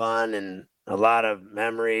lot of fun and a lot of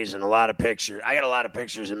memories and a lot of pictures. I got a lot of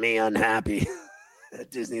pictures of me unhappy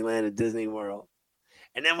at Disneyland and Disney World.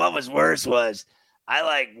 And then what was worse was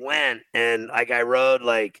I went and I rode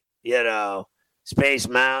Space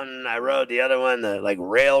Mountain. I rode the other one, the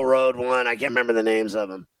railroad one. I can't remember the names of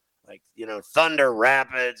them. Thunder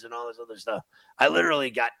Rapids and all this other stuff. I literally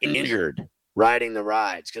got injured riding the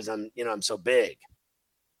rides because I'm so big.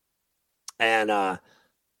 And I'm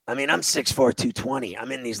 6'4", 220.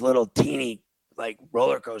 I'm in these little teeny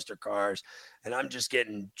roller coaster cars, and I'm just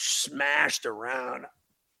getting smashed around.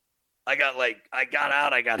 I got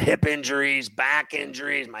out. I got hip injuries, back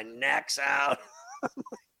injuries. My neck's out.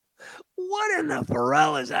 What in the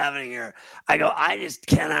Pharrell is happening here? I go, I just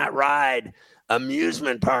cannot ride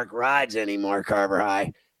amusement park rides anymore, Carver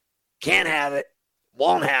High. Can't have it.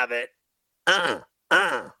 Won't have it.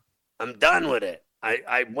 I'm done with it.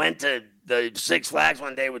 I went to the Six Flags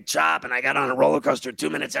one day with Chop, and I got on a roller coaster 2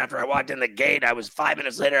 minutes after I walked in the gate. I was 5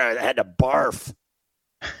 minutes later, I had to barf.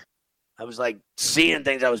 I was like seeing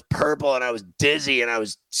things. I was purple, and I was dizzy, and I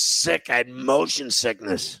was sick. I had motion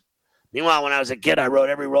sickness. Meanwhile, when I was a kid, I rode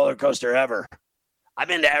every roller coaster ever. I've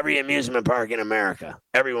been to every amusement park in America,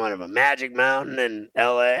 every one of them. Magic Mountain in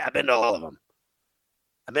L.A., I've been to all of them.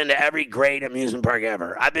 I've been to every great amusement park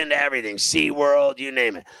ever. I've been to everything. SeaWorld, you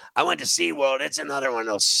name it. I went to SeaWorld. It's another one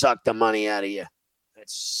that'll suck the money out of you. That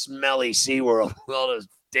smelly SeaWorld with all those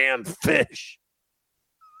damn fish.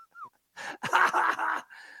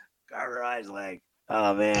 Carver Eye's like,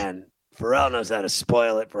 oh, man. Pharrell knows how to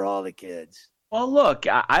spoil it for all the kids. Well, look,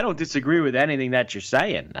 I don't disagree with anything that you're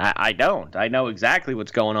saying. I don't. I know exactly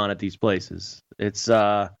what's going on at these places. It's,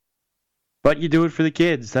 but you do it for the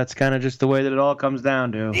kids. That's kind of just the way that it all comes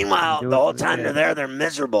down to. Meanwhile, the whole time they're there, they're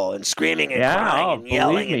miserable and screaming and crying and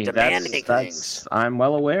yelling and demanding things. I'm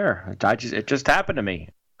well aware. It just happened to me.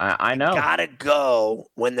 I know. You gotta go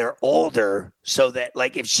when they're older, so that,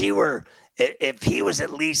 like, if he was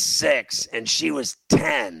at least 6 and she was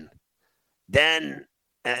 10, then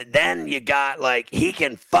you got, like, he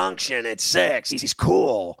can function at 6. He's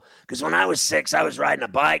cool. Because when I was 6, I was riding a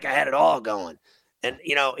bike. I had it all going. And,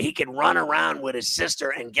 he could run around with his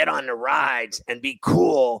sister and get on the rides and be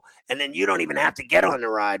cool. And then you don't even have to get on the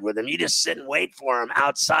ride with him. You just sit and wait for him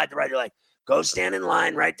outside the ride. You're like, go stand in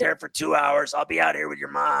line right there for 2 hours. I'll be out here with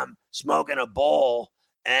your mom smoking a bowl.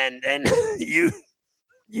 And you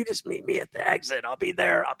just meet me at the exit. I'll be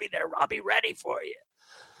there. I'll be ready for you.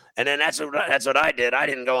 And then that's what I did. I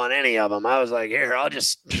didn't go on any of them. I was like, here,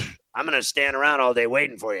 I'm going to stand around all day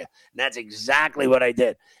waiting for you. And that's exactly what I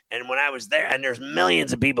did. And when I was there, and there's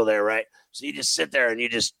millions of people there, right? So you just sit there and you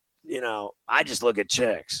just, I just look at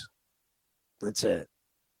chicks. That's it.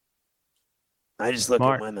 I just look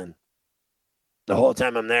at women. The whole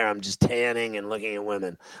time I'm there, I'm just tanning and looking at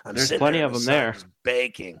women. There's plenty of them there.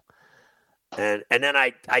 Baking. And then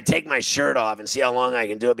I take my shirt off and see how long I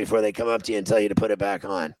can do it before they come up to you and tell you to put it back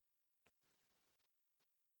on.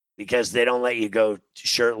 Because they don't let you go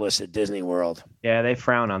shirtless at Disney World. Yeah, they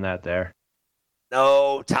frown on that there.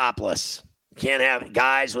 No topless. You can't have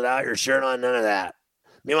guys without your shirt on, none of that.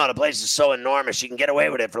 Meanwhile, the place is so enormous, you can get away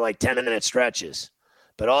with it for like 10-minute stretches.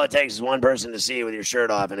 But all it takes is one person to see you with your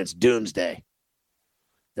shirt off, and it's doomsday.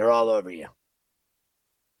 They're all over you.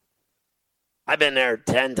 I've been there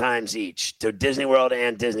 10 times each, to Disney World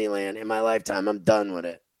and Disneyland in my lifetime. I'm done with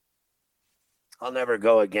it. I'll never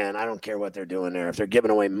go again. I don't care what they're doing there. If they're giving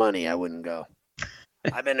away money, I wouldn't go.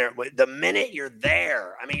 I've been there. The minute you're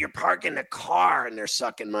there, I mean, you're parking the car and they're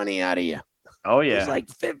sucking money out of you. Oh, yeah. It's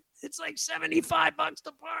like $75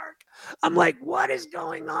 to park. I'm like, what is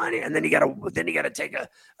going on here? And then you gotta take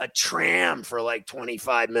a tram for like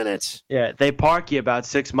 25 minutes. Yeah, they park you about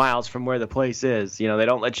 6 miles from where the place is. They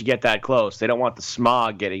don't let you get that close. They don't want the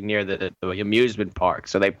smog getting near the amusement park.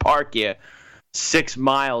 So they park you 6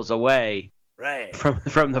 miles away. Right.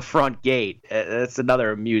 From the front gate. That's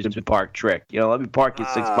another amusement park trick. Let me park you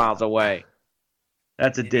 6 miles away.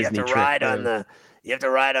 That's a Disney trick. You have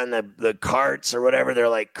to ride on the carts or whatever. They're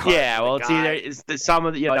like carts. Yeah, well, it's some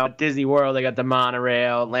of the, Disney World, they got the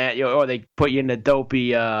monorail, or they put you in the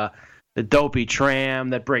dopey tram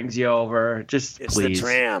that brings you over. It's please, the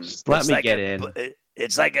tram. Let me get in.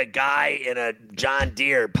 It's like a guy in a John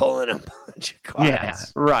Deere pulling a bunch of carts. Yeah,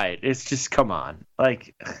 right. It's just, come on.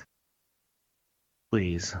 Like,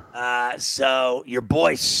 please. So your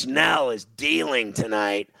boy Snell is dealing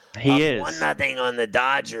tonight. He is 1-0 on the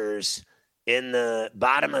Dodgers in the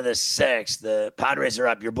bottom of the 6th. The Padres are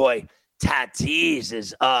up. Your boy Tatis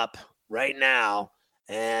is up right now,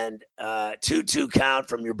 and 2-2 count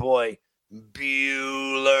from your boy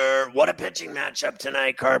Buehler. What a pitching matchup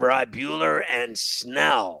tonight, Carver. Buehler and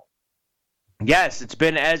Snell. Yes, it's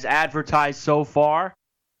been as advertised so far.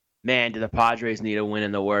 Man, do the Padres need a win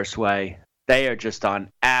in the worst way. They are just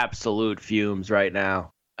on absolute fumes right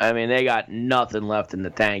now. I mean, they got nothing left in the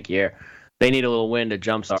tank here. They need a little win to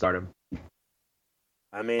jumpstart them.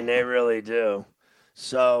 I mean, they really do.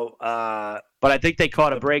 So, but I think they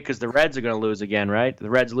caught a break because the Reds are going to lose again, right? The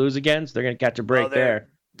Reds lose again, so they're going to catch a break there.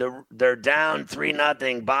 They're down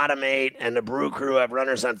 3-0, bottom 8, and the Brew Crew have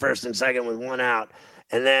runners on first and second with 1 out.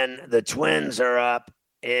 And then the Twins are up,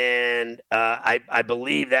 and I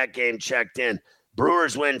believe that game checked in.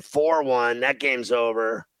 Brewers win 4-1. That game's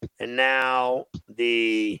over. And now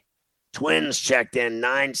the Twins checked in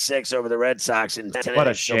 9-6 over the Red Sox in 10 What a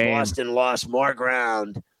innings. So shame. Boston lost more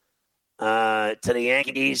ground to the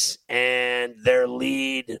Yankees, and their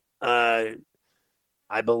lead, I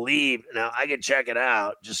believe. Now I can check it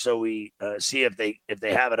out just so we see if they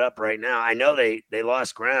have it up right now. I know they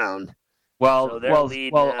lost ground. Well, now,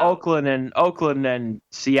 Oakland and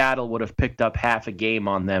Seattle would have picked up half a game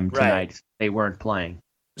on them tonight. Right. They weren't playing.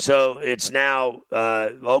 So it's now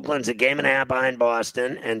Oakland's a game and a half behind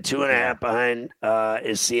Boston, and 2.5 behind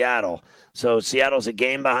is Seattle. So Seattle's a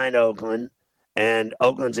game behind Oakland, and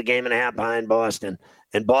Oakland's a game and a half behind Boston.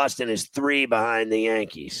 And Boston is 3 behind the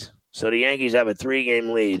Yankees. So the Yankees have a 3-game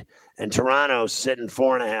lead, and Toronto's sitting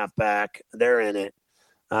 4.5 back. They're in it.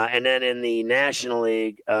 And then in the National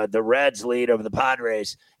League, the Reds' lead over the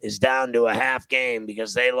Padres is down to a half game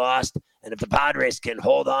because they lost. And if the Padres can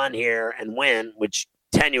hold on here and win, which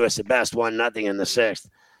tenuous at best, 1-0 in the 6th,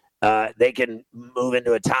 they can move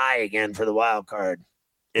into a tie again for the wild card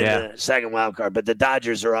in the second wild card. But the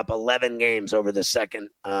Dodgers are up 11 games over the second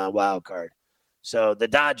wild card. So the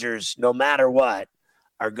Dodgers, no matter what,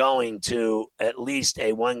 are going to at least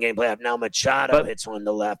a 1-game playoff. Now Machado hits one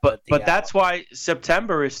to left. But that's why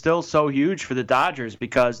September is still so huge for the Dodgers,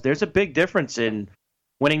 because there's a big difference in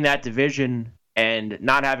winning that division and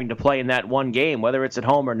not having to play in that one game, whether it's at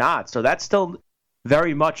home or not. So that's still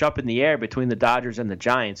very much up in the air between the Dodgers and the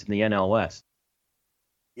Giants in the NL West.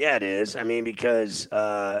 Yeah, it is. I mean, because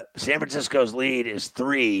San Francisco's lead is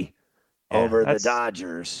 3 over the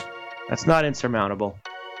Dodgers. That's not insurmountable.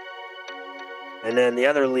 And then the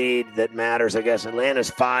other lead that matters, I guess, Atlanta's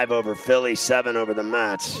 5 over Philly, 7 over the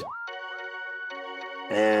Mets.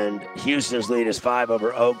 And Houston's lead is 5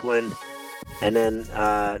 over Oakland. And then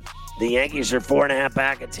the Yankees are 4.5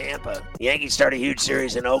 back at Tampa. The Yankees start a huge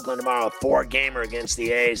series in Oakland tomorrow, a 4-gamer against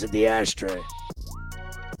the A's at the Ashtray.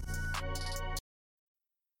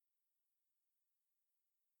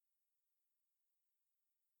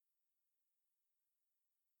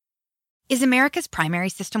 Is America's primary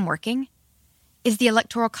system working? Is the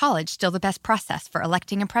Electoral College still the best process for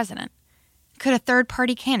electing a president? Could a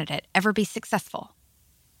third-party candidate ever be successful?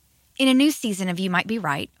 In a new season of You Might Be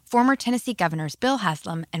Right, former Tennessee governors Bill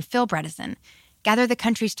Haslam and Phil Bredesen gather the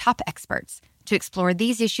country's top experts to explore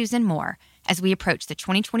these issues and more as we approach the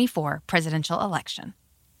 2024 presidential election.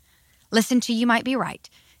 Listen to You Might Be Right,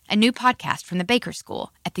 a new podcast from the Baker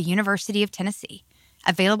School at the University of Tennessee,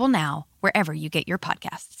 available now wherever you get your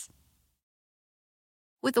podcasts.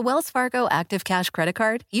 With the Wells Fargo Active Cash Credit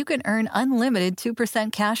Card, you can earn unlimited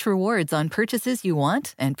 2% cash rewards on purchases you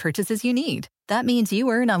want and purchases you need. That means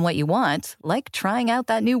you earn on what you want, like trying out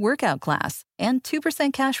that new workout class, and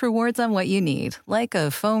 2% cash rewards on what you need, like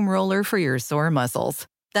a foam roller for your sore muscles.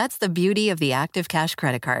 That's the beauty of the Active Cash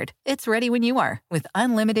Credit Card. It's ready when you are, with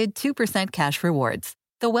unlimited 2% cash rewards.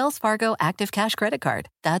 The Wells Fargo Active Cash Credit Card.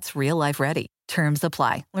 That's real life ready. Terms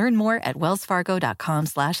apply. Learn more at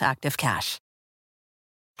wellsfargo.com/activecash.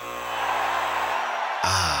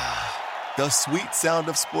 The sweet sound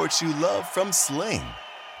of sports you love from Sling.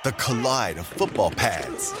 The collide of football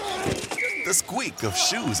pads. The squeak of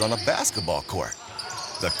shoes on a basketball court.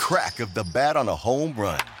 The crack of the bat on a home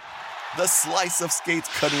run. The slice of skates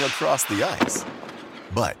cutting across the ice.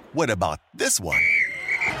 But what about this one?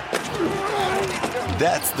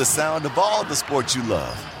 That's the sound of all the sports you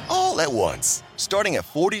love, all at once. Starting at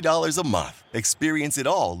 $40 a month. Experience it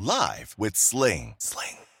all live with Sling.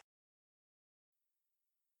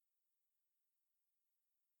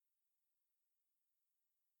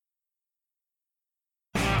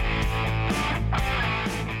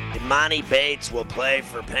 Monty Bates will play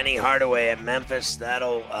for Penny Hardaway at Memphis.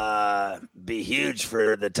 That'll be huge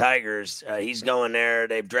for the Tigers. He's going there.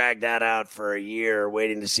 They've dragged that out for a year,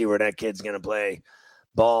 waiting to see where that kid's going to play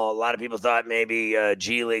ball. A lot of people thought maybe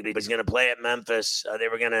G League, but he's going to play at Memphis. They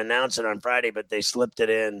were going to announce it on Friday, but they slipped it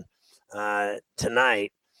in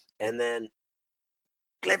tonight. And then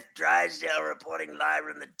Cliff Drysdale reporting live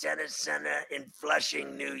from the Tennis Center in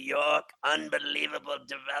Flushing, New York. Unbelievable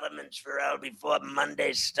developments for El before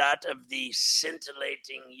Monday's start of the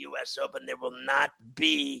scintillating U.S. Open. There will not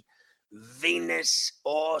be Venus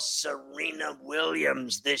or Serena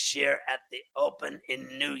Williams this year at the Open in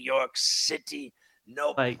New York City.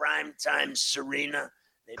 No primetime Serena.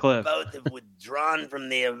 They both have withdrawn from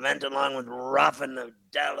the event along with Rafa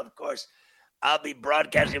Nadal, of course. I'll be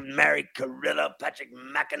broadcasting with Mary Carrillo, Patrick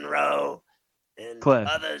McEnroe, and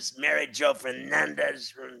others. Mary Jo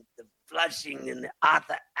Fernandez from the Flushing in the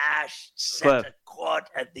Arthur Ashe Center Court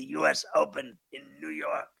at the U.S. Open in New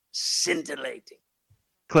York. Scintillating.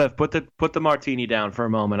 Cliff, put the martini down for a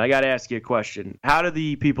moment. I got to ask you a question. How do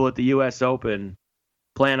the people at the U.S. Open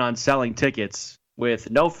plan on selling tickets with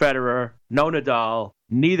no Federer, no Nadal,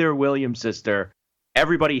 neither Williams sister?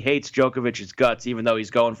 Everybody hates Djokovic's guts, even though he's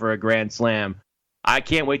going for a Grand Slam. I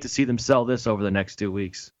can't wait to see them sell this over the next 2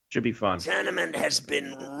 weeks. Should be fun. The tournament has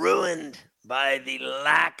been ruined by the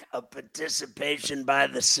lack of participation by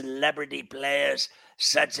the celebrity players,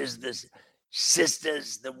 such as the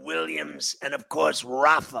sisters, the Williams, and of course,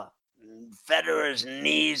 Rafa. Federer's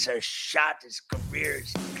knees are shot. His career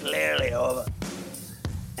is clearly over.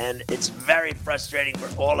 And it's very frustrating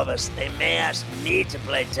for all of us. They may ask me to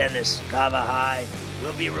play tennis, Kava High.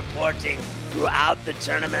 We'll be reporting throughout the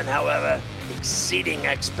tournament, however, exceeding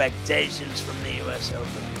expectations from the U.S.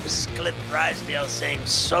 Open. This is Cliff Drysdale saying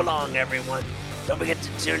so long, everyone. Don't forget to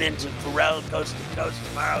tune in to Pharrell Coast to Coast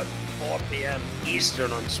tomorrow at 4 p.m.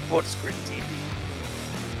 Eastern on SportsGrid TV.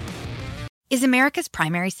 Is America's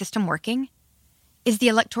primary system working? Is the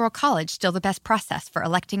Electoral College still the best process for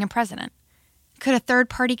electing a president? Could a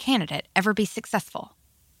third-party candidate ever be successful?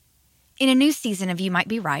 In a new season of You Might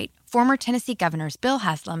Be Right, former Tennessee governors Bill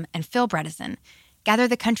Haslam and Phil Bredesen gather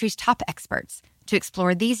the country's top experts to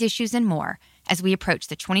explore these issues and more as we approach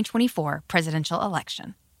the 2024 presidential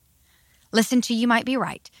election. Listen to You Might Be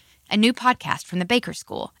Right, a new podcast from the Baker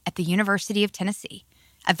School at the University of Tennessee,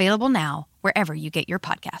 available now wherever you get your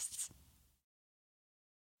podcasts.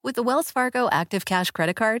 With the Wells Fargo Active Cash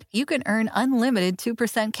Credit Card, you can earn unlimited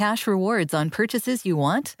 2% cash rewards on purchases you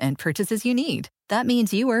want and purchases you need. That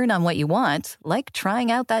means you earn on what you want, like trying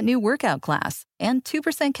out that new workout class, and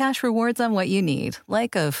 2% cash rewards on what you need,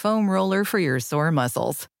 like a foam roller for your sore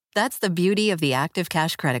muscles. That's the beauty of the Active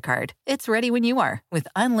Cash Credit Card. It's ready when you are, with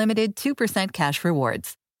unlimited 2% cash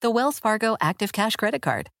rewards. The Wells Fargo Active Cash Credit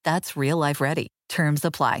Card. That's real life ready. Terms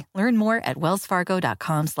apply. Learn more at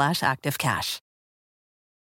wellsfargo.com/activecash.